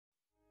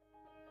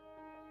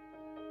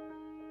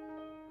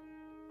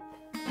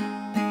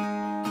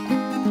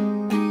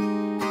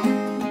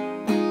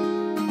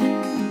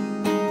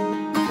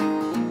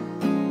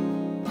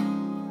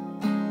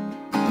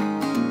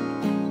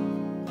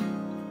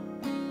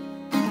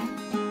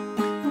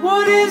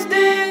What is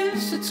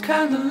this? It's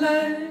kinda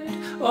light.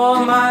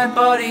 Oh, my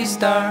body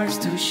starts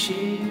to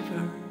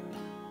shiver.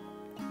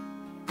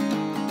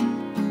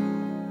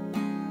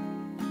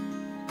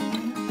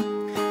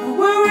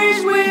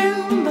 Worries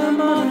wind,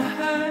 I'm on a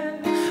high.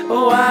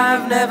 Oh,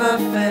 I've never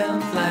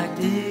felt like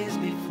this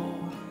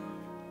before.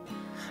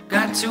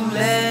 Got to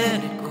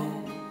let it go.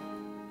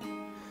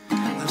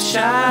 I'll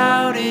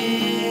shout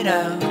it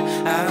out.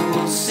 I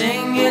will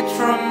sing it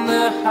from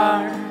the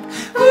heart.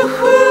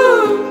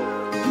 Woohoo!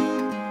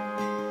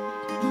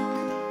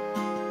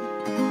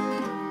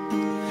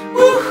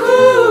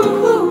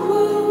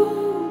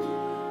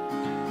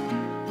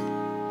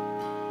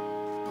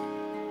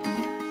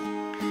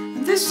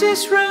 This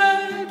is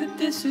right,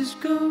 this is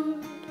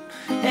good.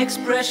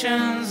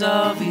 Expressions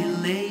of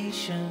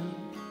elation.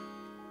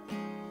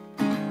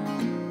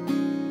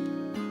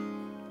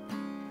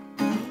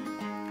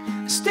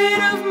 A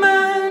state of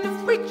mind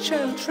of which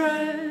I'll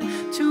try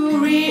to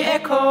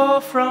re-echo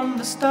from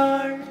the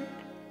start.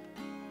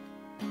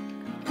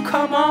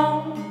 Come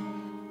on,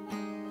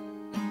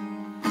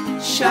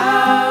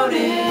 shout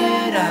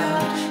it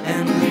out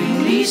and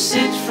release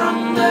it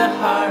from the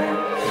heart.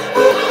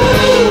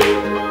 Woo-hoo!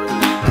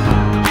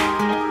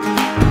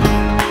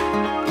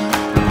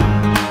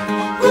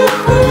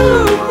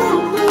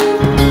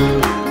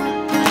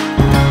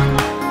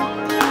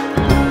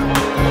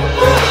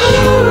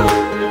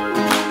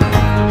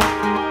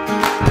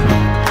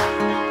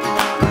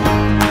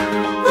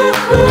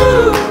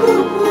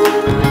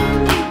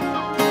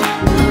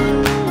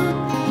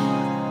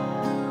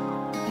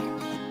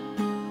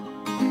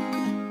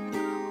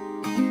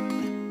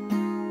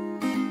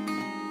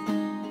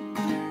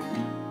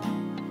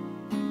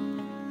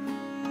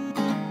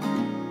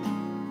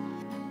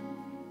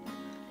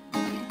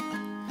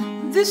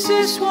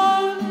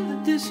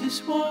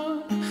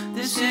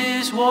 This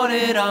is what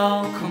it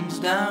all comes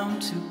down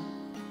to.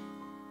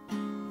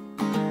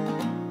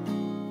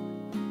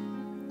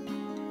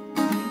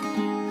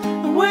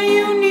 When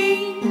you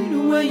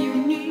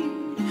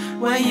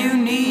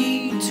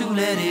need to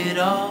let it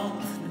all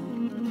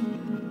through.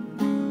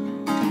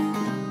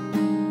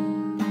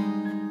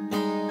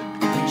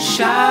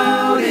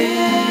 Shout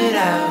it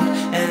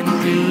out and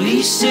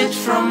release it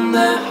from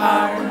the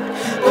heart.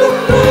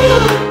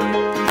 Woo-hoo!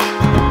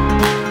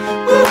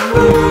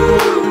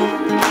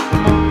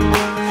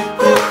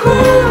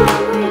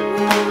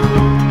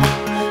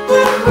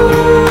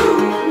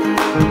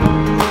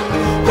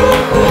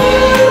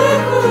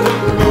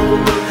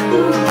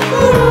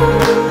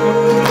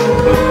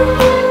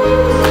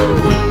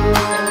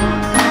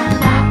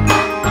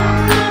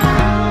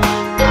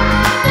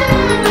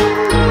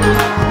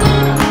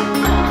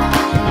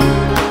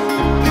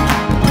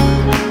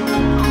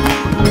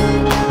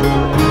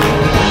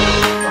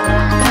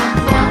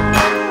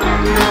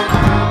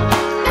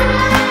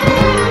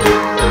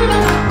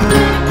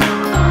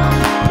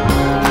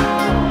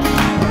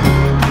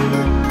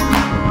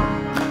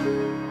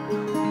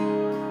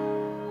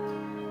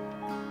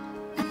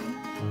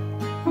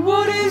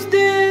 What is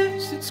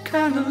this? It's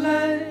kinda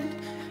light.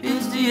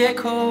 It's the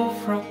echo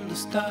from the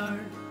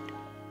start.